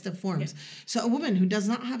 in the best of forms. So a woman who does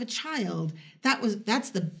not have a child,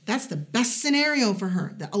 that's the best scenario for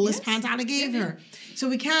her that Allah subhanahu wa ta'ala gave her. So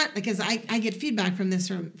we can't, because I get feedback from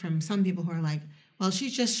this from some people who are like, well,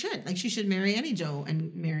 she just should. Like, she should marry any Joe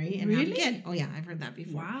and marry and have a kid. Oh, yeah, I've heard that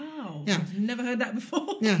before. Wow. Yeah. I've never heard that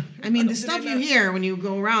before. Yeah. I mean, the stuff you hear when you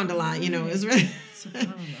go around a lot, is really...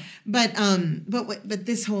 But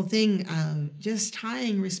this whole thing of just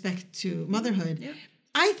tying respect to motherhood,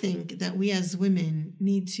 I think that we as women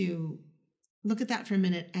need to look at that for a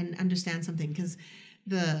minute and understand something, because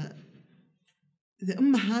the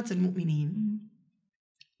Ummahat al-Mu'mineen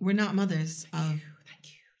were not mothers of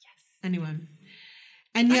anyone.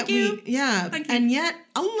 And yet yet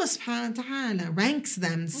Allah subhanahu wa ta'ala ranks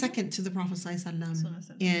them second to the Prophet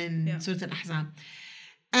sallallahu in Surah Al-Ahzab.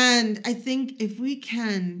 And I think if we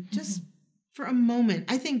can just for a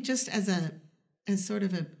moment, I think just as sort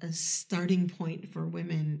of a starting point for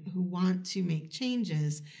women who want to make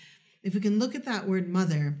changes, if we can look at that word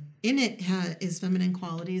mother, in it is feminine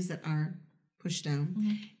qualities that are pushed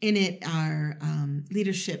down. In it are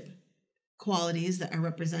leadership qualities that are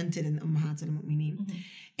represented in Ummahat al-Mu'mineen.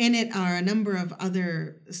 In it are a number of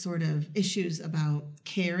other sort of issues about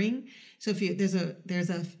caring. So if there's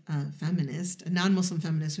a feminist, a non-Muslim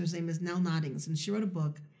feminist whose name is Nell Noddings, and she wrote a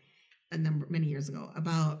book many years ago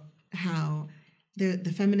about how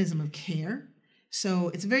the feminism of care. So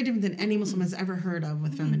it's very different than any Muslim has ever heard of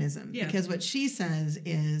with feminism, because what she says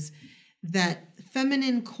is that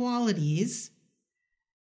feminine qualities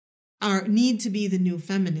need to be the new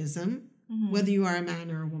feminism, whether you are a man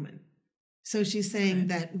or a woman. So she's saying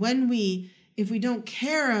that if we don't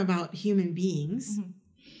care about human beings,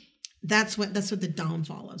 that's what the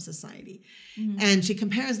downfall of society. And she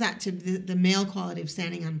compares that to the male quality of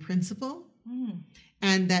standing on principle,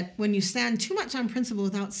 and that when you stand too much on principle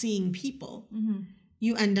without seeing people,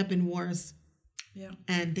 you end up in wars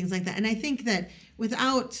and things like that. And I think that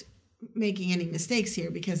without making any mistakes here,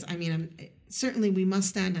 because certainly we must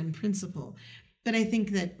stand on principle, but I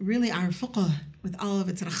think that really our fiqh, with all of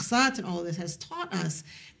its rakhsat and all of this, has taught us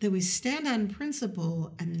that we stand on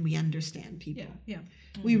principle and we understand people.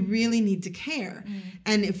 We really need to care.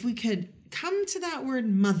 And if we could come to that word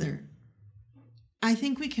mother, I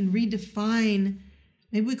think we can redefine,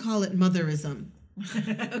 maybe we call it motherism.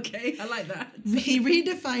 Okay, I like that. We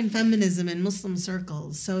redefine feminism in Muslim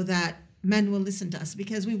circles so that men will listen to us,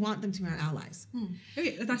 because we want them to be our allies.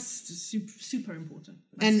 Okay, that's super important.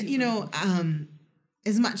 As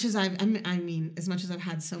much as I've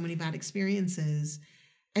had so many bad experiences,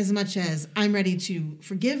 as much as I'm ready to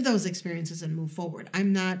forgive those experiences and move forward,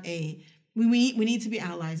 I'm not we need to be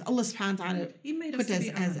allies. Allah subhanahu wa ta'ala put us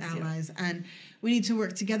as allies, and we need to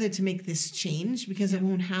work together to make this change, because it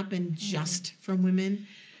won't happen just from women.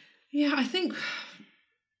 Yeah, I think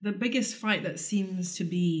the biggest fight that seems to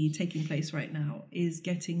be taking place right now is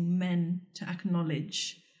getting men to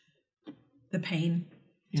acknowledge the pain,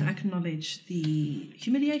 to acknowledge the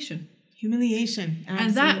humiliation. Absolutely.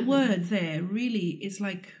 And that word there really is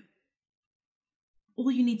like, all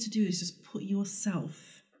you need to do is just put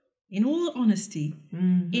yourself, in all honesty,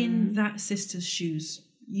 in that sister's shoes.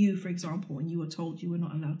 You, for example, when you were told you were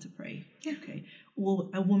not allowed to pray. Okay. Or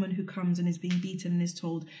a woman who comes and is being beaten and is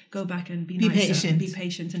told, go back and be nicer, patient. And be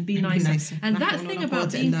patient and be nicer. And that thing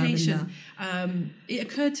about being patient, it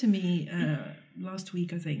occurred to me last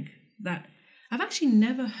week, I think, that I've actually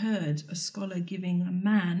never heard a scholar giving a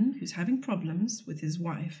man who's having problems with his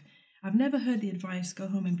wife, I've never heard the advice, go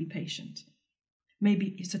home and be patient.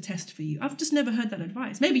 Maybe it's a test for you. I've just never heard that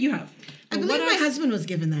advice. Maybe you have. I believe my husband was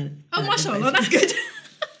given that. Oh, mashallah, that's good.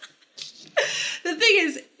 The thing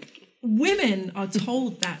is, women are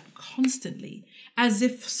told that constantly, as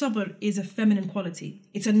if sabr is a feminine quality.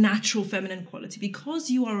 It's a natural feminine quality. Because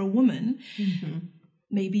you are a woman,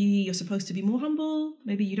 maybe you're supposed to be more humble.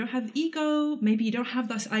 Maybe you don't have ego. Maybe you don't have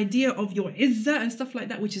this idea of your izzah and stuff like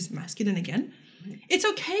that, which is masculine again. It's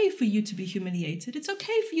okay for you to be humiliated. It's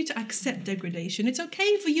okay for you to accept degradation. It's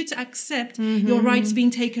okay for you to accept your rights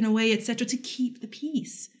being taken away, etc., to keep the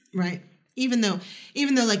peace. Right. Even though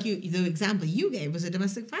like the example you gave was a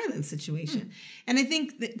domestic violence situation. And I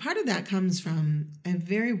think that part of that comes from a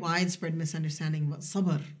very widespread misunderstanding of what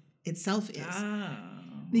sabr itself is.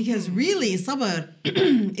 Because really, sabr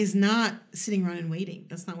is not sitting around and waiting.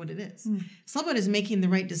 That's not what it is. Sabr is making the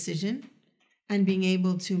right decision and being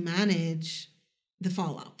able to manage the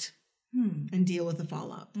fallout and deal with the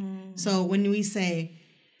fallout. So when we say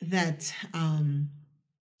that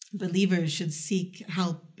believers should seek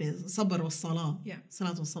help is sabr wa salah. Yeah.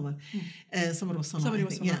 Salat wa sabr. Sabr wa salah.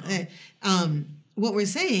 Yeah. What we're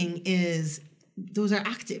saying is those are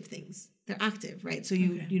active things. They're active, right? So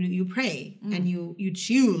you pray and you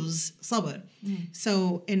choose sabr.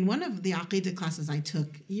 So in one of the aqidah classes I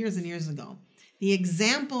took years and years ago, the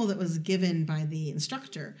example that was given by the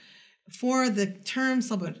instructor for the term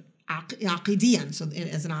sabr, aqidiyan, so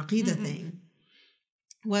as an aqidah thing,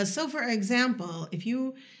 was, so for example, if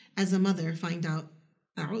you as a mother find out,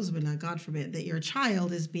 a'udhu billah, God forbid, that your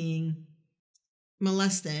child is being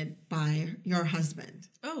molested by your husband.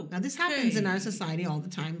 Oh, now this happens in our society all the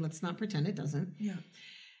time. Let's not pretend it doesn't. Yeah.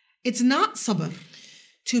 It's not sabr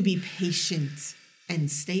to be patient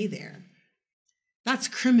and stay there. That's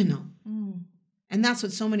criminal. And that's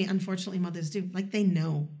what so many, unfortunately, mothers do. Like, they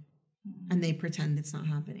know and they pretend it's not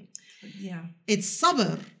happening. Yeah. It's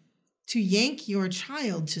sabr to yank your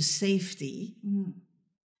child to safety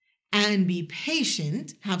and be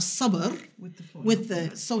patient, have sabr with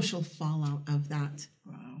the social fallout of that.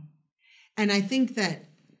 Wow. And I think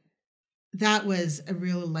that was a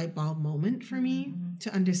real light bulb moment for me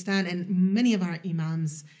to understand. And many of our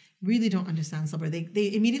imams really don't understand sabr.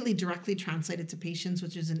 They immediately directly translate it to patience,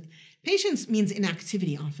 which is patience means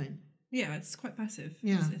inactivity often. Yeah, it's quite passive.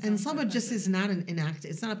 Yeah, and sabr just is not an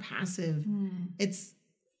inactive. It's not a passive.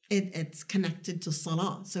 It's connected to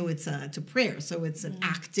salah, so it's to prayer. So it's an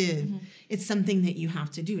active. It's something that you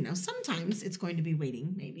have to do. Now, sometimes it's going to be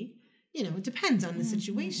waiting. Maybe, it depends on the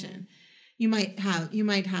situation. You might have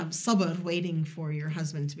sabr waiting for your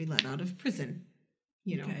husband to be let out of prison.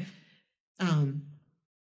 Okay.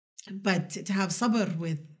 But to have sabr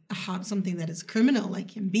with something that is criminal,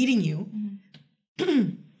 like him beating you,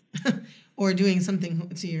 or doing something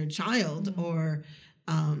to your child, or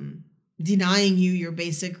denying you your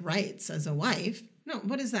basic rights as a wife. No,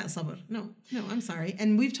 what is that sabr? No, I'm sorry.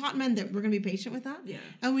 And we've taught men that we're going to be patient with that. Yeah.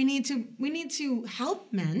 And we need to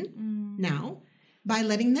help men now by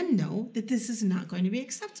letting them know that this is not going to be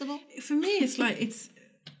acceptable. For me, it's like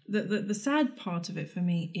the sad part of it for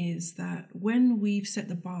me is that when we've set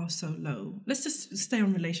the bar so low, let's just stay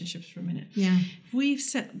on relationships for a minute. Yeah. If we've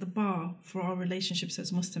set the bar for our relationships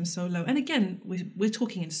as Muslims so low, and again, we're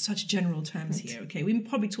talking in such general terms here, okay? We're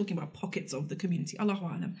probably talking about pockets of the community, Allahu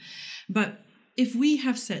Alam. But if we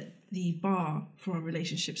have set the bar for our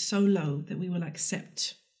relationships so low that we will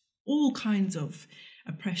accept all kinds of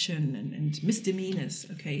oppression and misdemeanors,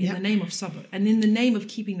 okay, in the name of sabr, and in the name of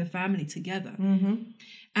keeping the family together,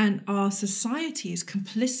 and our society is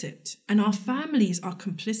complicit, and our families are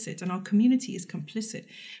complicit, and our community is complicit.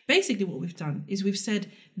 Basically, what we've done is we've said,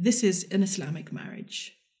 this is an Islamic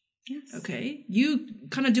marriage. Yes. Okay? You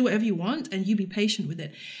kind of do whatever you want, and you be patient with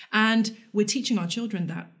it. And we're teaching our children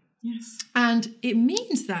that. Yes. And it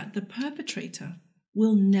means that the perpetrator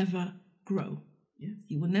will never grow. Yes.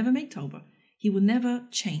 He will never make tawbah. He will never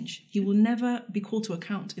change. He will never be called to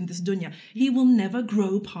account in this dunya. He will never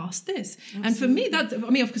grow past this. Absolutely. And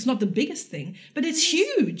for me, of course, not the biggest thing, but it's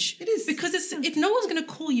huge. It is. Because if no one's going to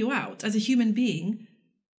call you out as a human being,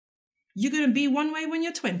 you're going to be one way when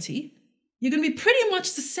you're 20. You're going to be pretty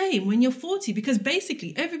much the same when you're 40, because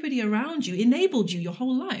basically everybody around you enabled you your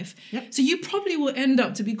whole life. Yep. So you probably will end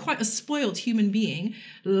up to be quite a spoiled human being,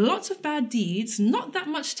 lots of bad deeds, not that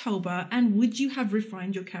much tawbah, and would you have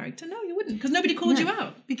refined your character? No, you wouldn't, because nobody called you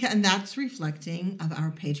out. And that's reflecting of our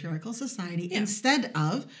patriarchal society instead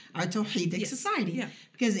of our tawhidic society. Yeah.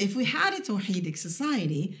 Because if we had a tawhidic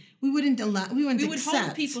society, we would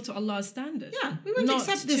hold people to Allah's standard. Yeah, we wouldn't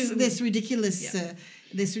accept this ridiculous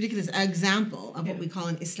example of what we call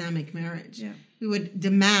an Islamic marriage. Yeah. We would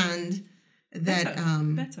demand that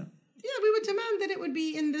better. Yeah, we would demand that it would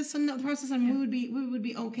be in the sunnah process, and we would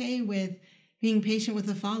be okay with being patient with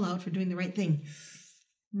the fallout for doing the right thing.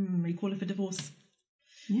 You call it for divorce.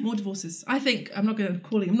 Yeah. More divorces. I think I'm not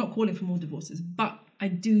calling for more divorces, but I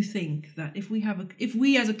do think that if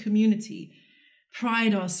we as a community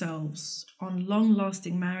pride ourselves on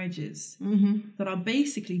long-lasting marriages that are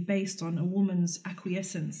basically based on a woman's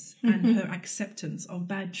acquiescence and her acceptance of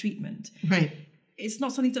bad treatment. Right. it's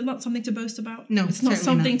not something to boast about. No, it's not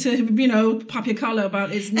something to pop your collar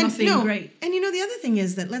about. It's nothing great. And the other thing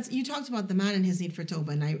is that you talked about the man and his need for tawbah,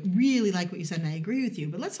 and I really like what you said, and I agree with you.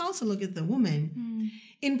 But let's also look at the woman.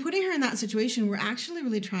 In putting her in that situation, we're actually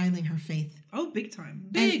really trialing her faith. Oh, big time.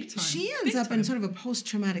 Big time. She ends up in sort of a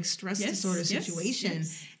post-traumatic stress disorder situation.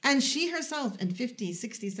 Yes. And she herself, at 50,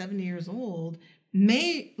 60, 70 years old,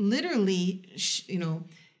 may literally,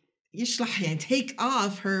 take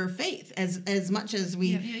off her faith as much as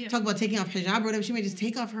we talk about taking off hijab or whatever. She may just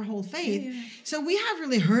take off her whole faith. So we have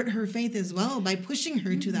really hurt her faith as well by pushing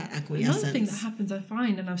her to that acquiescence. Another thing that happens, I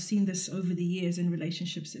find, and I've seen this over the years in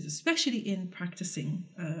relationships, is especially in practicing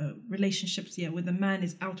relationships, where the man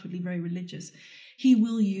is outwardly very religious, he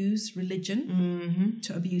will use religion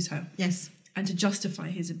to abuse her. Yes. And to justify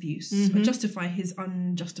his abuse, or justify his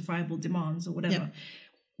unjustifiable demands or whatever. Yep.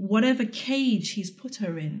 Whatever cage he's put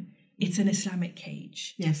her in, it's an Islamic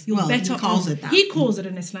cage. Yes, he calls it that. He calls it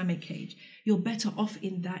an Islamic cage. You're better off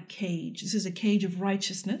in that cage. This is a cage of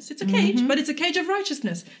righteousness. It's a cage, but it's a cage of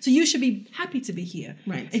righteousness. So you should be happy to be here.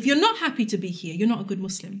 Right. If you're not happy to be here, you're not a good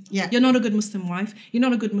Muslim. Yeah. You're not a good Muslim wife. You're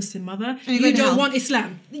not a good Muslim mother. You don't want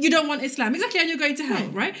Islam. You don't want Islam. Exactly, and you're going to hell,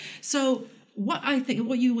 right? So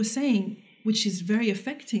what you were saying, which is very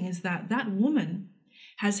affecting, is that woman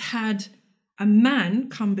has had a man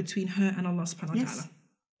come between her and Allah subhanahu wa ta'ala.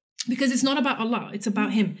 Because it's not about Allah, it's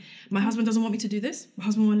about him. My husband doesn't want me to do this. My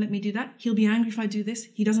husband won't let me do that. He'll be angry if I do this.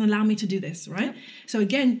 He doesn't allow me to do this, right? Yeah. So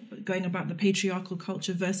again, going about the patriarchal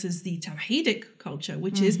culture versus the tawhidic culture,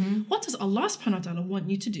 which is, what does Allah subhanahu wa ta'ala want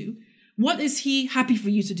you to do? What is he happy for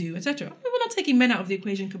you to do, etc.? We're not taking men out of the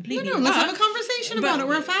equation completely. No, let's have a conversation about it.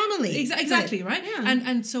 We're a family. Exactly, right? Yeah.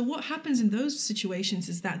 And so what happens in those situations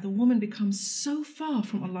is that the woman becomes so far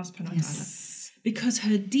from Allah subhanahu wa ta'ala. Because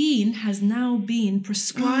her deen has now been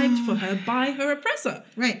prescribed for her by her oppressor.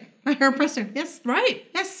 Right. By her oppressor, yes. Right.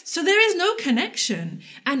 Yes. So there is no connection.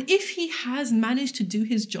 And if he has managed to do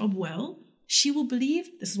his job well, she will believe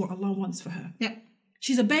this is what Allah wants for her. Yeah.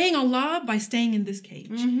 She's obeying Allah by staying in this cage.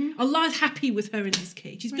 Allah is happy with her in this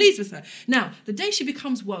cage. He's pleased with her. Now, the day she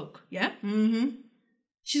becomes woke,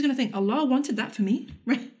 she's going to think, Allah wanted that for me.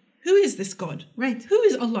 Right. Who is this God? Right. Who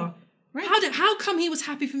is Allah? Right. How come he was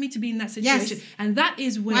happy for me to be in that situation? Yes. And that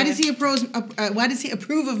is where... Why does he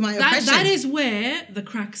approve of my oppression? That is where the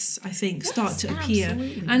cracks, I think, start to appear.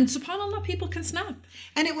 Absolutely. And subhanAllah, people can snap.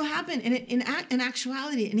 And it will happen. And in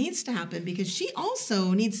actuality, it needs to happen because she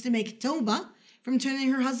also needs to make tawbah from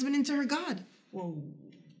turning her husband into her God. Whoa.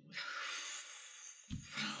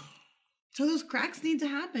 So those cracks need to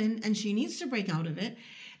happen and she needs to break out of it.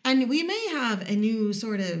 And we may have a new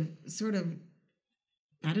sort of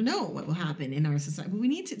I don't know what will happen in our society,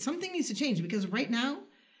 but something needs to change because right now,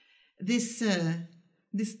 this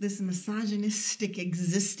misogynistic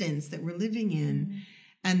existence that we're living in,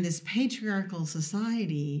 and this patriarchal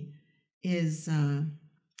society is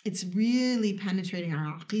it's really penetrating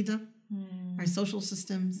our aqidah, our social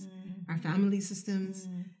systems, our family systems,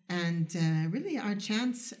 and really our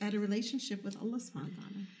chance at a relationship with Allah subhanahu wa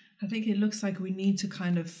ta'ala. I think it looks like we need to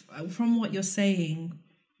kind of, from what you're saying,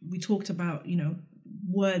 we talked about,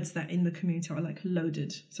 words that in the community are like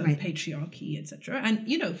loaded, so patriarchy, etc. And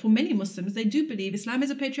for many Muslims, they do believe Islam is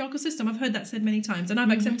a patriarchal system. I've heard that said many times, and I've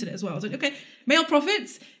accepted it as well. So okay, male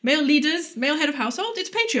prophets, male leaders, male head of household, it's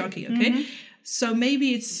patriarchy. Okay, so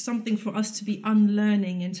maybe it's something for us to be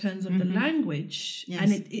unlearning in terms of the language,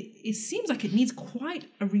 and it seems like it needs quite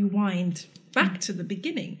a rewind back to the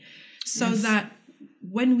beginning, so that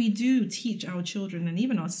when we do teach our children and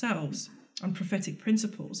even ourselves on prophetic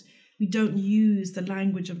principles, we don't use the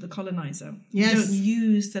language of the colonizer. Yes. We don't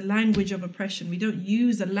use the language of oppression. We don't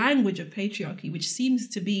use the language of patriarchy, which seems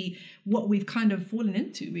to be what we've kind of fallen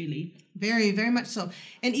into, really. Very, very much so.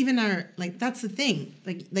 And even that's the thing.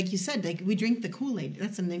 Like you said, we drink the Kool-Aid.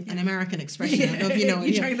 That's an American expression. I don't know if you know it.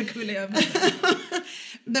 You drink the Kool-Aid.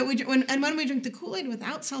 When we drink the Kool-Aid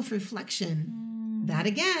without self-reflection, that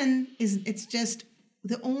again it's just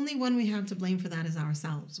the only one we have to blame for that is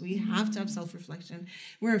ourselves. We have to have self-reflection.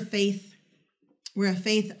 We're a faith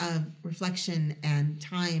of reflection and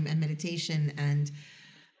time and meditation. And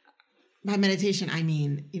by meditation, I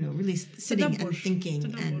mean, really sitting and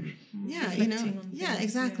thinking and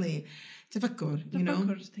exactly. Tafakkur,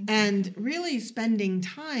 and really spending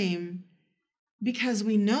time because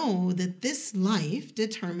we know that this life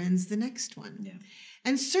determines the next one. Yeah.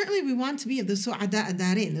 And certainly we want to be of the su'ada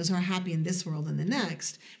ad-darin, those who are happy in this world and the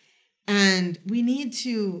next. And we need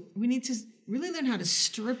to really learn how to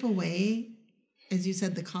strip away, as you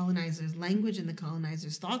said, the colonizer's language and the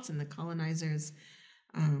colonizer's thoughts and the colonizer's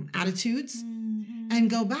attitudes, and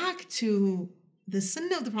go back to the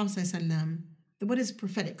sunnah of the Prophet ﷺ what is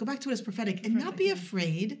prophetic. Go back to what is prophetic and not be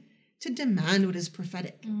afraid to demand what is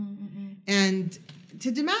prophetic. And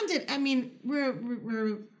to demand it, I mean, we're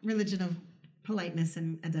a religion of politeness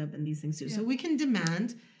and adab and these things too. So we can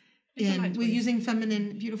demand, and we're using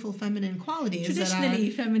beautiful feminine qualities. Traditionally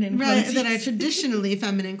feminine qualities. That are traditionally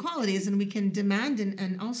feminine qualities. And we can demand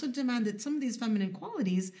and also demand that some of these feminine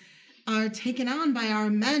qualities are taken on by our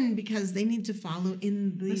men because they need to follow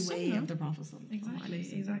in the way of the Prophet.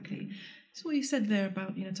 Exactly. So what you said there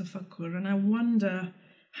about, tafakkur, and I wonder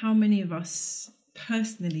how many of us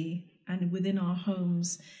personally and within our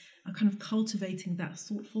homes are kind of cultivating that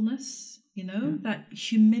thoughtfulness, that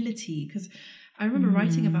humility. Because I remember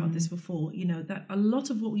writing about this before, that a lot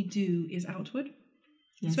of what we do is outward,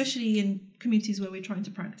 especially in communities where we're trying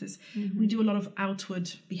to practice. We do a lot of outward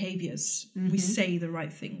behaviors. We say the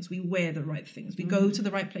right things. We wear the right things. We go to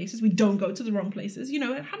the right places. We don't go to the wrong places.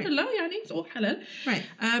 Alhamdulillah, it's all halal. Right.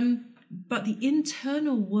 But the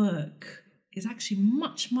internal work is actually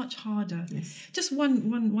much, much harder. Yes. Just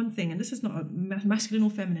one thing, and this is not a masculine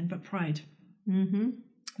or feminine, but pride.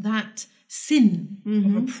 That sin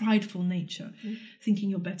of a prideful nature, thinking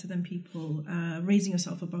you're better than people, raising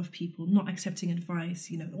yourself above people, not accepting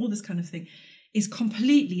advice, all this kind of thing, is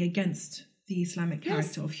completely against the Islamic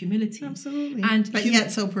character of humility. Absolutely. But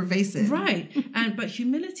yet so pervasive. Right. But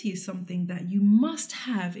humility is something that you must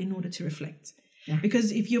have in order to reflect. Yeah.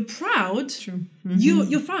 Because if you're proud,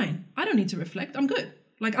 you're fine. I don't need to reflect. I'm good.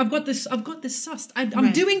 Like I've got this sussed.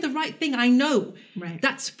 I'm doing the right thing. I know. Right.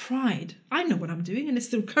 That's pride. I know what I'm doing and it's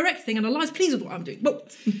the correct thing and Allah is pleased with what I'm doing.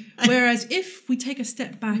 Whereas if we take a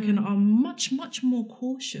step back and are much, much more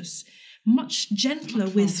cautious, much gentler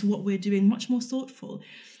with what we're doing, much more thoughtful,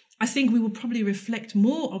 I think we will probably reflect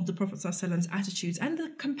more of the Prophet ﷺ's attitudes and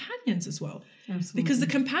the companions as well. Absolutely. Because the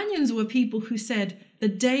companions were people who said, the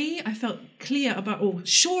day I felt clear about or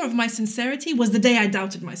sure of my sincerity was the day I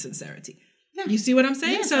doubted my sincerity. Yeah. You see what I'm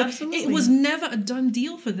saying? Yes, so absolutely. It was never a done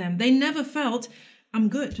deal for them. They never felt, I'm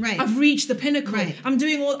good. Right. I've reached the pinnacle. Right.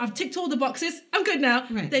 I've ticked all the boxes. I'm good now.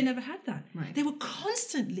 Right. They never had that. Right. They were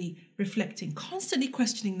constantly reflecting, constantly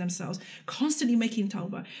questioning themselves, constantly making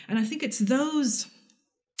tawbah. And I think it's those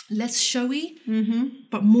less showy,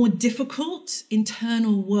 but more difficult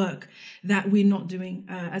internal work that we're not doing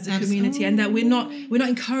as a community, and that we're not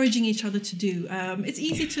encouraging each other to do. It's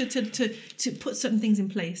easy to put certain things in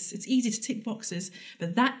place. It's easy to tick boxes,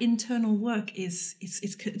 but that internal work it's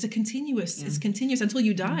a continuous. Yeah. It's continuous until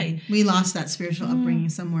you die. We lost that spiritual upbringing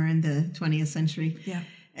somewhere in the 20th century. Yeah.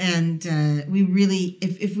 And we really,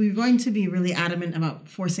 if we're going to be really adamant about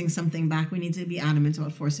forcing something back, we need to be adamant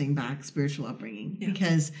about forcing back spiritual upbringing. Yeah.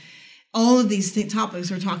 Because all of these topics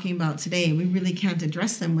we're talking about today, we really can't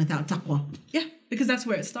address them without taqwa. Yeah, because that's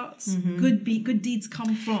where it starts. Good deeds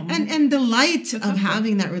come from. And the light of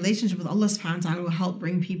having that relationship with Allah subhanahu wa ta'ala will help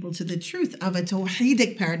bring people to the truth of a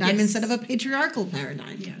tawheedic paradigm instead of a patriarchal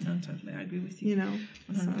paradigm. Yeah, no, totally. I agree with you.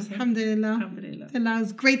 So, alhamdulillah. It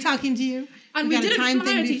was great talking to you. And we didn't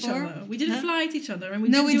fly at each other. We didn't fly at each other. And we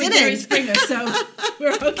didn't do it during Springer, so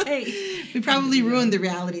we're okay. We probably ruined the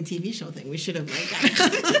reality TV show thing. We should have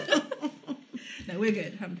No, we're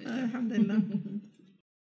good. Alhamdulillah.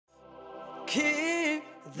 Keep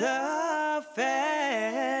the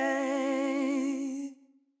faith.